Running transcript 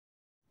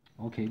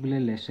Okay, kule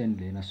lesson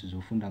lena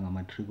sizofunda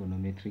ngama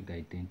trigonometric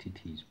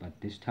identities, but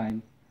this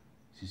time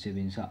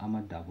sisebenzisa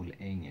ama double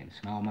angles.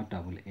 Now ama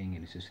double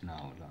angles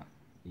esinawo la.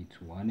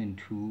 It's 1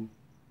 and 2.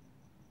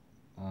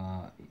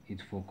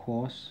 It's for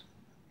cos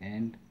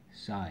and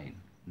sine,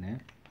 ne?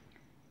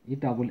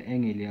 I-double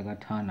angle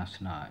yakathana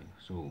sinayo.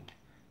 So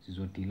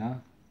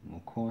sizodila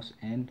ngo-cos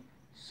and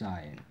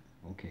sine.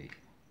 Okay.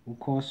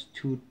 Cos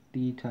 2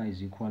 theta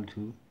is equal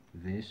to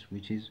this,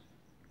 which is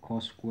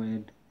cos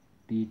squared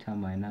theta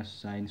minus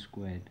sine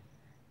squared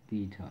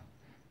theta.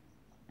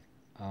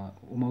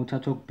 Uma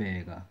uthatha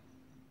ukubheka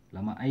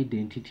lama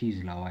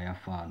identities lawa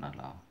yafana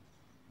lawa.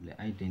 Le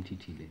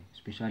identity le,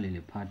 especially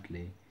le part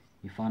le,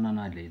 ifana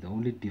nale. The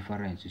only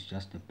difference is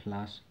just the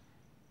plus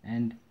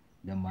and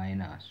the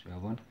minus.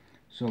 Uyabona?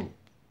 So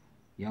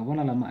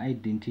yabona lama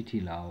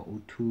identity lawa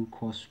u2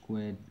 cos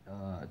squared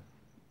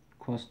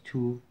cos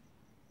 2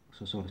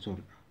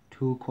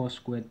 2 cos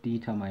squared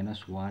theta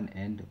minus 1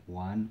 and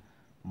 1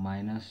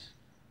 minus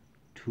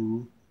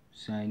 2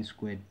 sine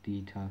squared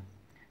theta.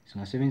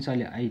 Singasebenzisa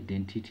le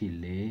identity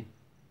le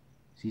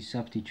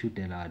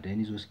si-substitute la, then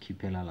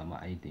izosikhiphela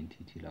lama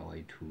identity lawa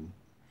yi2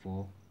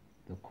 for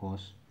the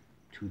cos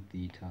 2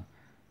 theta.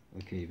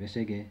 Okay,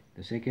 bese ke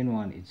the second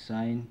one is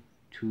sine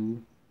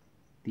 2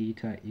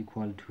 theta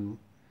equal to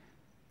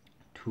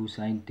 2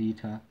 sine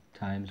theta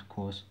times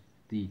cos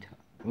theta.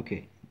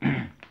 Okay.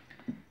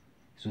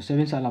 So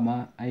sebenzisa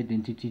lama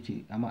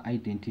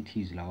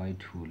identities lawa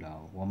yi2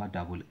 lawa wama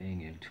double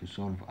angle to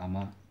solve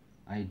ama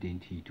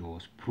identity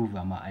or prove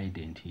ama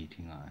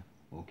identity ngayo.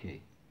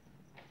 Okay.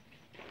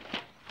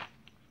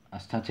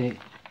 Asithathe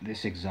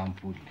this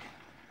example.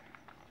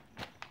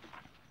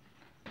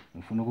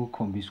 Ngifuna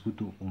ukukhombisa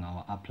ukuthi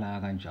ungawa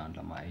apply kanjani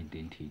lama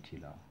identity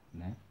lawa,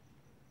 ne?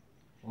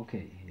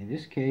 Okay, in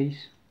this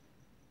case,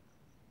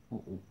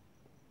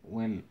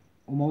 well,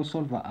 uma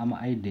usolve ama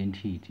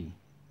identity,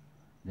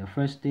 the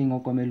first thing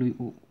okumele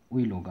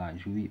uyilo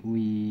kanje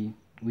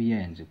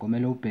uyenze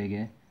kumele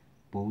ubheke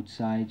both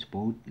sides,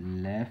 both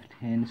left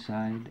hand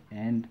side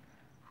and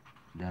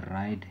the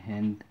right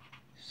hand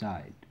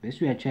side.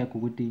 Bese uyacheck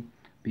ukuthi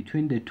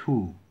between the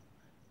two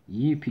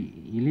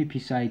yiliphi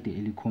side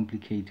eli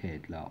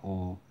complicated la,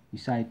 or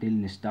iside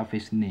eline stuff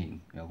esiningi,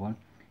 yabona?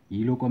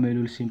 Yilo kumele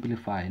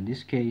ulisimplify. In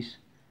this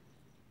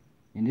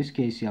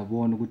case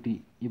yabona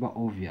ukuthi iba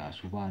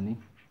obvious ubani,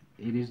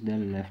 it is the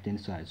left hand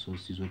side. So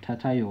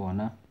sizothatha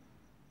yona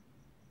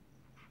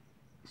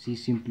si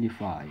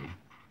simplify,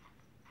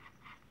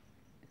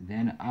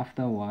 then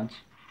afterwards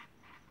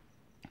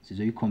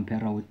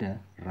sizoyi-compare with the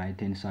right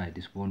hand side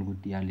isibone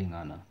ukuthi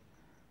iyalingana.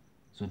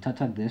 So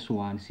thatha this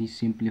one si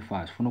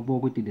simplify. Sifuna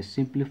ukubuka ukuthi the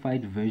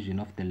simplified version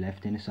of the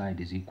left hand side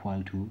is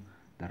equal to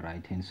the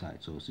right hand side.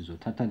 So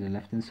sizothatha the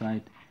left hand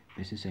side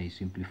bese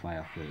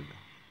siyayi-simplify further,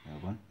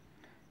 yabona?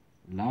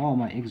 Lawa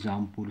ama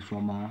examples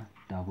wama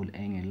double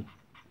angle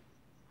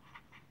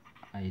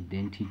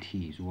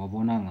identities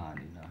wabona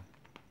ngani la?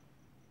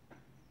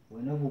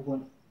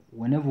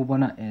 Whenever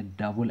ubona a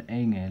double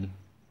angle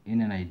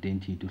in an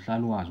identity,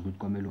 uhlala wazi ukuthi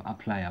kumele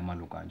u-apply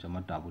amalo kanje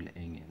ama double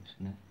angles,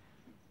 ne?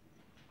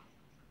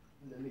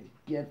 Let me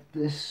get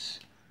this.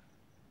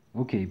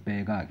 Okay,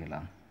 bheka ke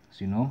la.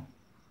 So you know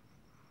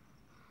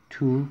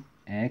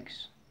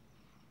 2x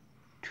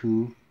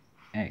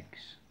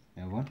 2x,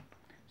 yabona?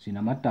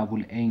 Sinama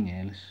double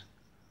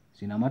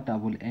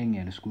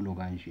angles kulo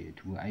kanje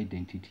yethu ku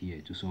identity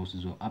yethu. So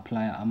sizo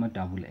apply ama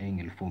double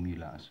angle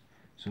formulas.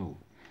 So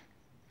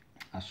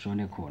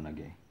asishone khona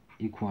ke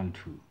equal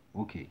to,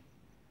 okay,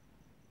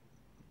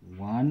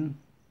 1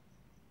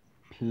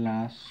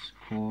 plus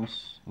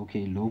cos,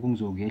 okay, lokhu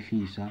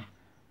ngizokuyehlisa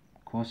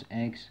cos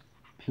x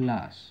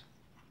plus.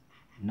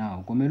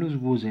 Now kumele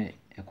uzibuze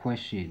a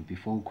question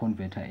before you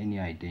convert any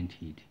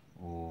identity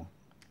or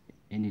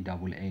any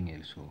double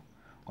angle. So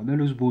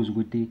kumele uzibuze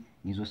ukuthi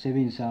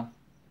ngizosebenzisa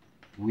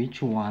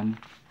which one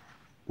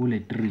kule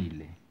 3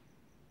 le.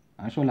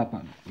 Asho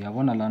lapha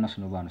uyabona lana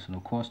sinobani, sino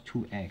cos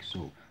 2x.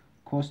 So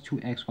cos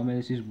 2x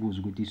kumele sizibuze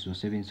ukuthi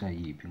sizosebenzisa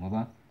yiphi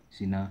ngoba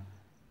sina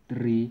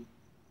 3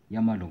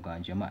 yamalo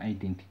kanje ama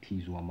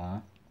identities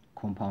wama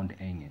compound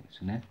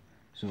angles, ne?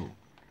 So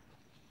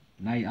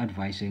nayi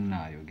advice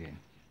enginayo ke.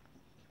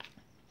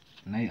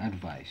 Nayi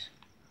advice,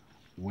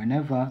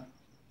 whenever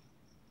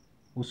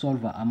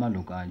usolve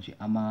amalo kanje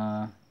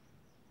ama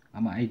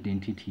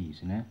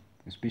identities, ne,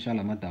 especially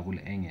ama double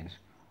angles,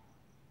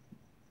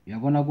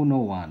 uyabona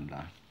kuno 1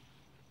 la,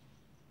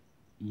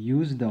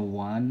 use the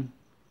one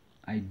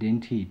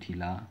identity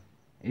la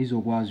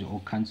ezokwazi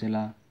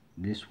ukucancela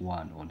this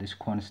one or this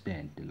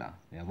constant la,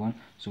 yabona?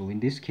 So in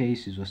this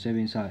case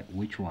sizosebenzisa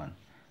which one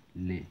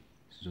le,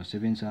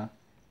 sizosebenzisa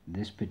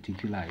this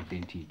particular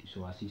identity.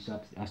 So as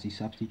you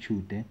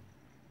substitute,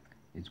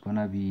 it's going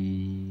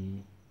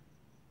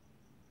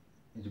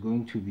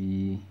to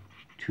be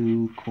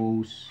 2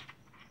 cos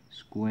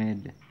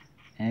squared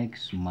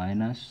x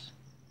minus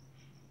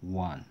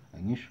 1,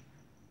 angisho?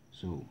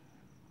 So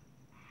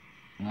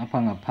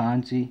ngapha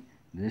ngaphansi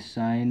this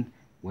sign,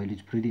 well,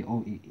 it's pretty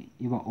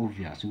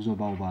obvious.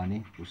 Kuzoba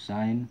ubani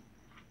usine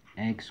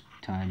x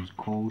times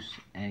cos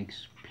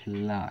x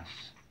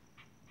plus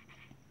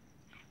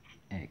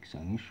x.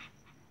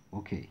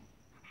 Okay,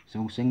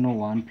 so saying no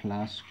 1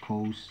 plus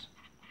cos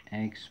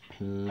x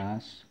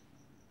plus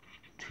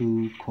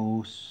 2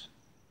 cos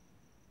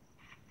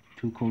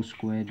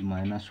squared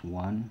minus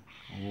 1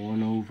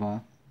 all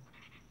over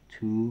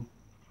 2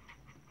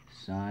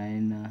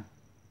 sine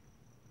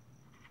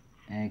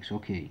x.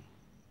 Okay,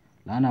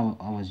 now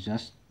I was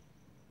just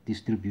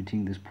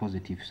distributing this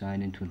positive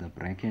sign into the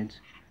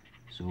brackets,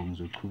 so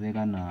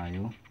ngizoqhubeka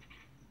nayo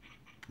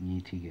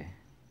ngithi ke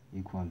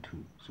equal to,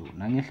 so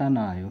nangehla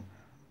nayo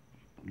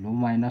lo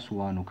minus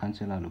 1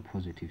 ukhansela lo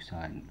positive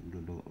sign,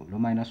 lo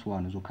minus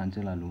 1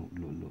 uzokhansela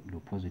lo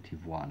positive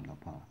 1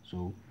 lapha.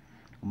 So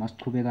uma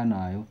siqhubeka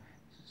nayo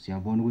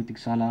siyabona ukuthi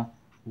kusala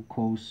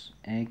u-cos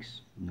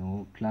x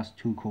no plus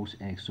 2 cos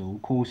x. So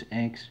u-cos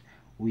x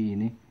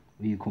uyini,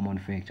 uyi-common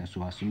factor,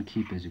 so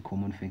asimkhiphe as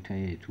a-common factor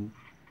yethu.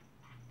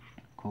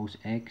 Cos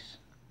x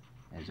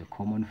as a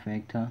common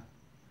factor,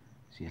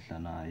 siyehla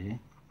naye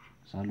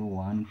salo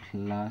 1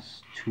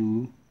 plus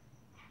 2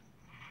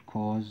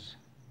 cos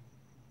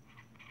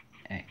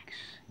x,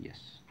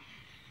 yes,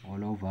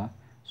 all over.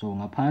 So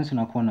ngaphansi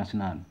nakhona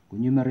sinani,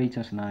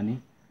 ku-numerator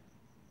sinani,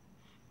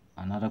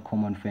 another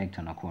common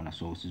factor nakhona,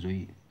 so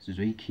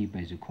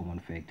sizoyikhipha as a common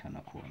factor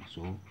nakhona.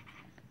 So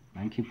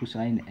nangikhipha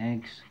usine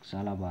x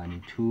kusala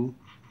bani 2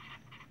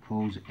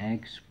 cos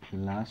x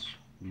plus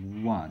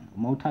 1.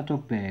 Uma uthatha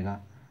ukubheka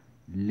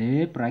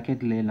le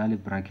bracket le nale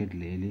bracket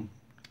leli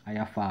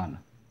ayafana,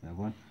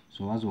 yabona,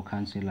 so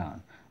azokhanselana,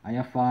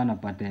 ayafana,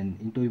 but then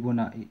into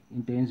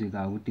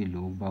eyenzekayo ukuthi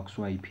lokhu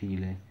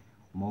bakuswayiphile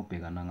uma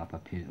ubhekana ngapha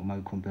phezulu, uma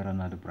ucompare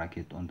nale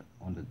bracket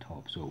on the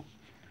top. So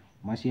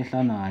uma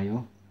siyehla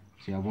nayo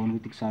siyabona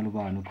ukuthi kusala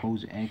ubani,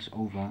 cos x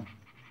over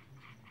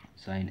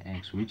sine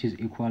x, which is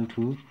equal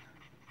to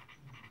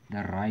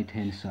the right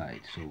hand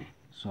side. So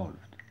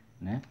solved,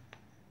 ne?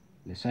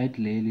 The side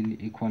leli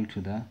equal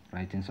to the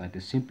right hand side. The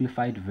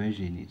simplified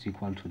version is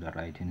equal to the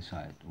right hand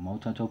side. Uma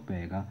uthatha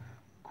ukubheka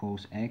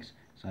cos x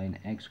sine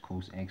x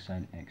cos x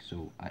sine x,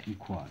 so are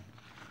equal.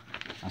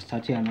 Let's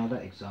start another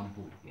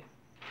example here.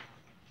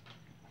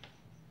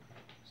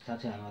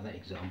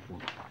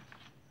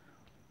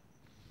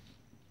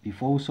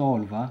 Before we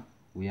solve,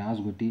 we ask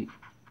ukuthi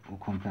we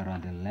compare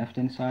the left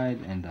hand side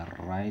and the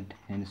right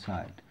hand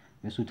side.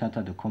 Bese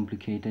uthatha the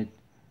complicated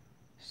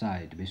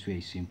side, bese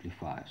we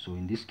simplify. So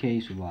in this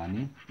case,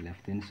 ubani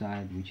left hand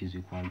side, which is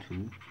equal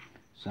to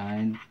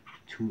sine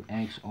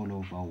 2x all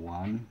over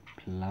 1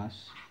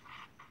 plus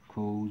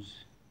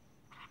cos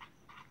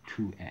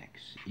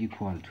 2x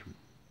equal to,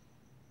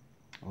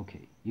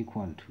 okay,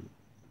 equal to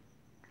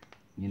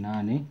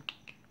nginani,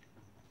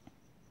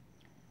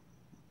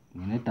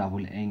 ngine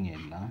double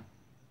angle la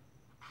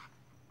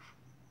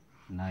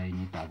naye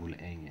ngi double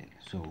angle.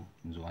 So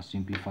ngizowa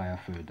simplify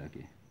further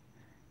ke,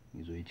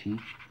 ngizoyithi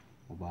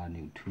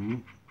ubani 2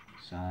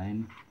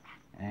 sine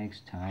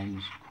x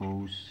times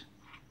cos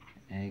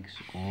x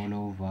all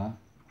over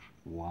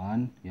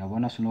 1.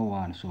 Yabona sino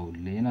 1, so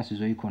lena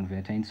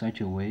sizoyiconvert in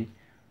such a way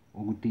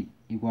ukuthi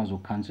ikwazi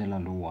ukukhansela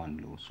lo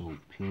 1 lo, so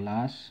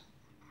plus,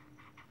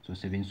 so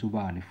sebenzisa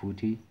ubani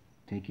futhi,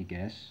 take a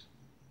guess.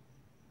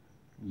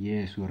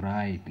 Yes, you're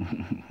right.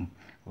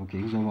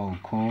 Okay, kuzoba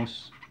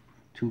cos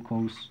 2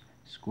 cos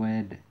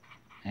squared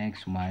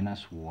x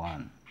minus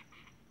 1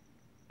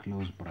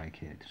 close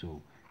bracket.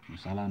 So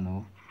msala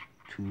no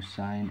 2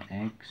 sine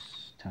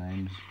x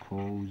times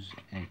cos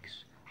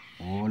x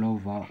all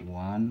over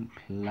 1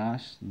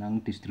 plus nang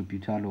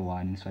distributor lo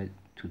 1 inside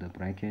to the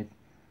bracket,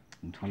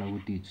 ngithola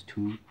ukuthi it's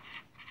 2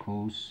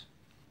 cos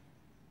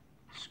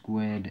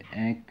squared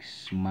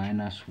x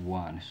minus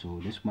 1. So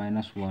this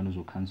minus 1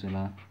 will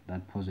cancel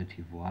that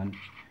positive 1.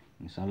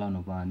 Ngisala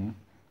nobani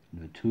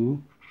no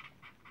 2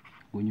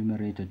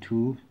 numerator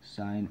 2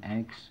 sine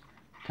x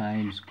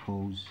times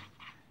cos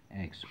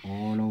x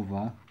all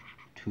over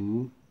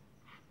 2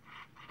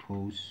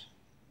 cos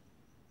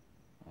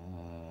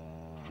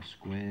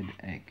squared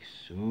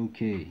x.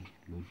 Okay,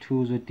 lo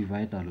 2 zo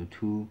divide lo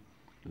 2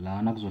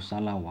 lana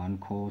kuzosala 1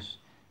 cos,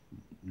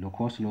 lo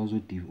cos lo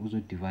uzo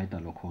divide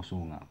lo cos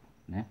ongapha,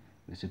 ne,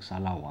 bese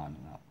kusala 1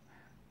 ngapha.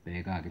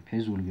 Bheka ke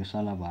phezulu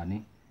kuyosala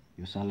bani,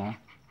 kuyosala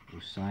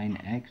usine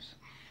x,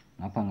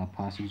 ngapha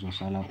ngaphasi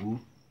kuzosala u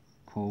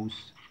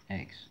cos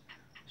x.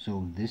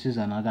 So this is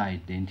another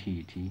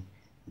identity.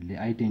 The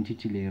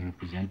identity le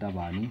represent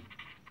bani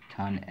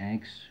tan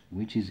x,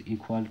 which is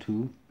equal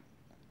to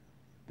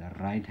the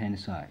right hand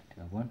side,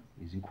 yabona,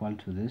 is equal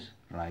to this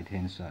right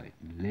hand side,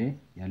 le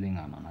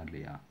yalingana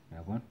naleya,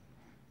 yabona.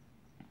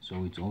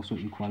 So it's also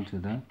equal to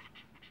the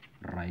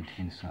right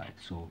hand side,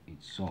 so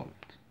it's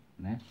solved,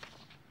 ne?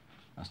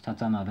 Let's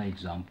start another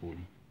example.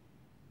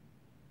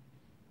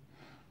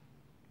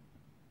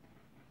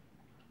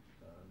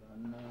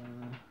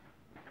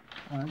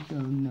 I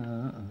don't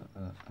know.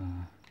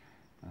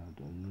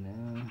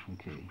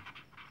 Okay,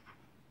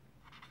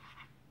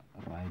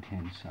 right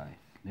hand side.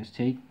 Let's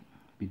take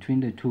between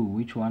the two,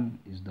 which one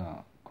is the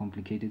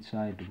complicated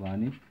side?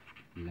 One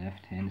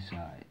left hand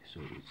side.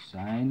 So it's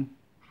sine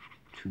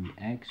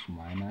 2x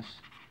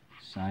minus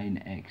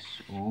sine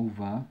x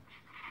over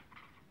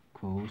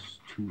cos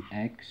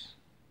 2x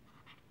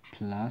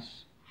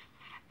plus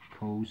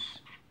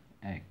cos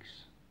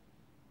x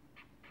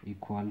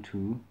equal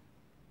to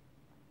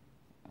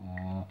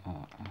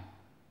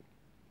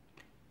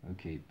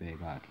okay,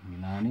 bheka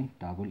nani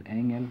double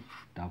angle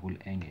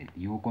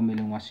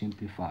yokomele ngwa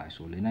simplify.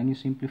 So lena ngi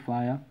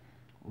simplifier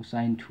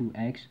usine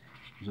 2x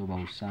uzoba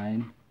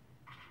usine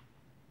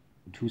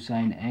 2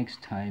 sine x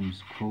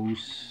times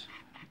cos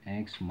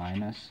x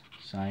minus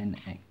sine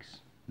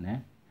x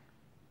ne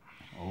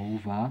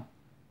over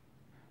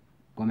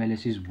komele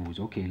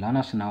sizibuze. Okay,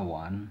 lana sina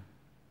 1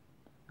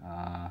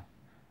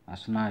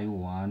 asinayo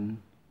 1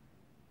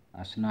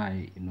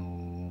 asinayo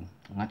no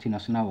ngathi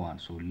nasina 1.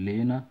 So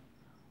lena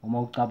uma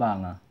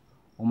ucabanga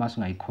uma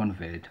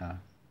singayiconverter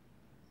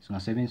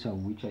singasebenzisa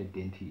which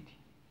identity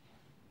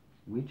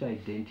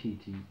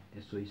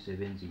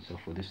esoyisebenzisa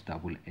for this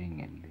double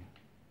angle le.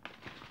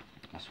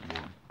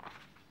 Asibone.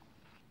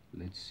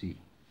 Let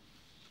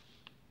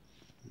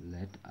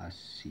us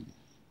see.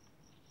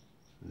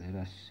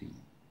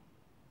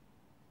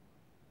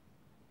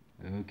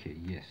 Okay,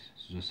 yes,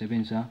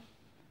 sizosebenzisa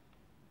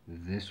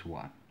this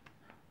one.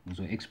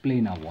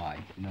 Ngizo-explain why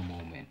in a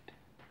moment.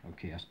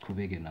 Okay,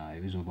 asiqhubeke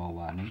nayo. Izoba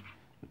 1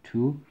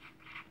 2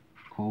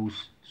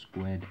 cos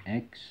squared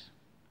x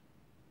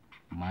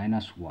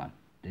minus 1.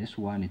 This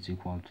one is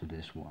equal to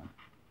this one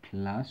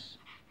plus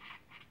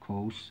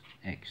cos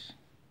x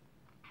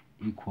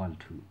equal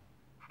to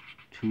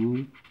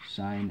 2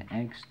 sine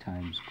x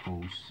times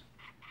cos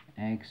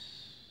x.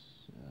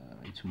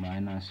 It's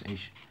minus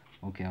h.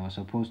 Okay, I was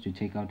supposed to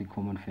take out the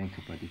common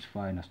factor, but it's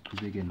fine.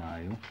 Asiqhubeke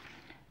nayo.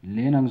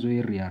 Lena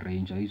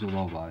ngizoyi-rearrange.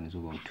 Izoba 1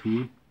 izoba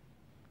 2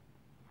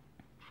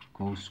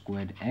 cos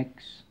squared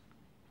x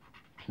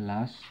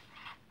plus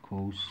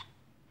cos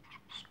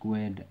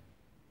squared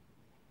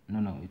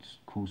it's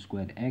cos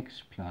squared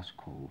x plus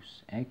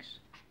cos x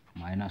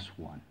minus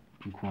 1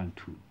 equal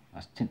to,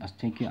 as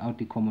take out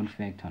the common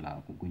factor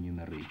lapho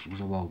ku-numerator,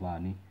 uzoba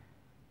ubani?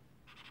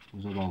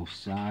 Uzoba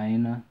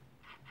sine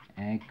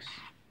x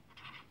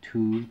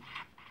 2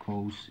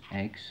 cos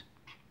x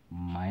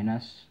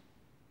minus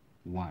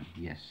 1,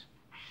 yes,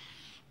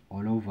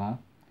 all over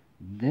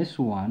this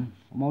one.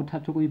 Uma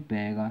uthatha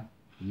ukuyibheka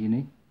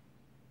yini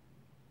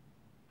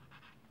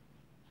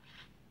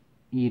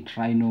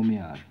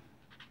i-trinomial.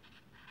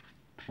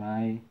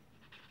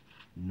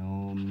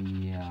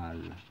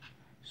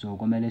 So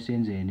kumele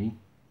senzeni?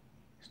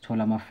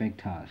 Sithola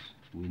ama-factors.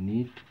 We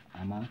need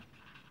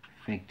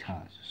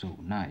ama-factors. So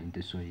na into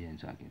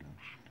esoyenza ke lo.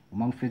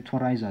 Uma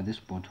ngifactorize this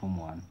bottom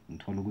one,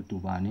 ngithola ukuthi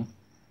ubani?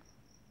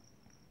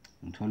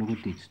 Ngithola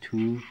ukuthi it's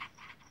 2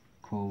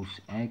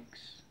 cos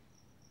x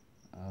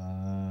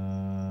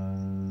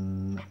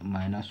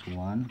minus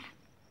 1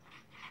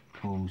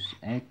 cos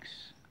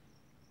x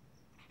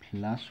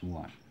plus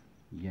 1.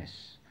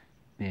 Yes,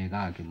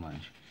 bheka ke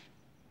manje.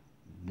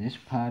 This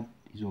part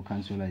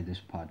izocancel this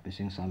part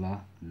bese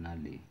ngisala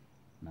nale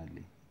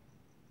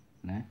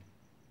ne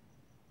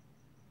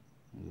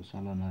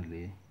ngizosala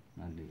nale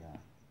ya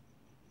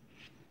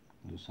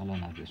ngizosala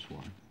na this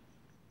one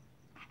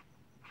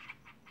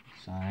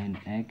sine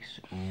x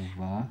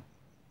over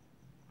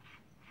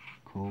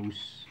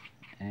cos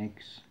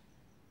x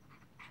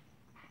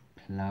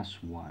plus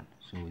 1,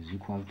 so is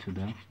equal to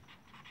the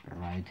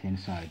right hand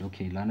side.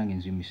 Okay, lana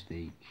ngenza a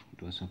mistake.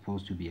 It was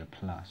supposed to be a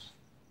plus.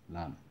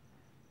 Lana,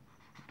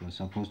 it was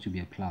supposed to be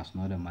a plus,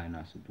 not a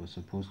minus. It was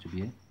supposed to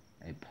be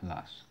a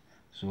plus.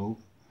 So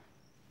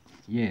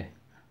yeah,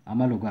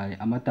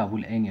 ama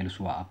double angles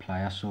will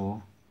apply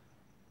so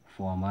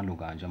for ama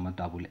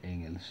double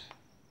angles.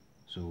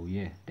 So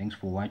yeah, thanks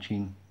for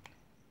watching.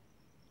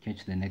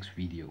 Catch the next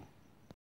video.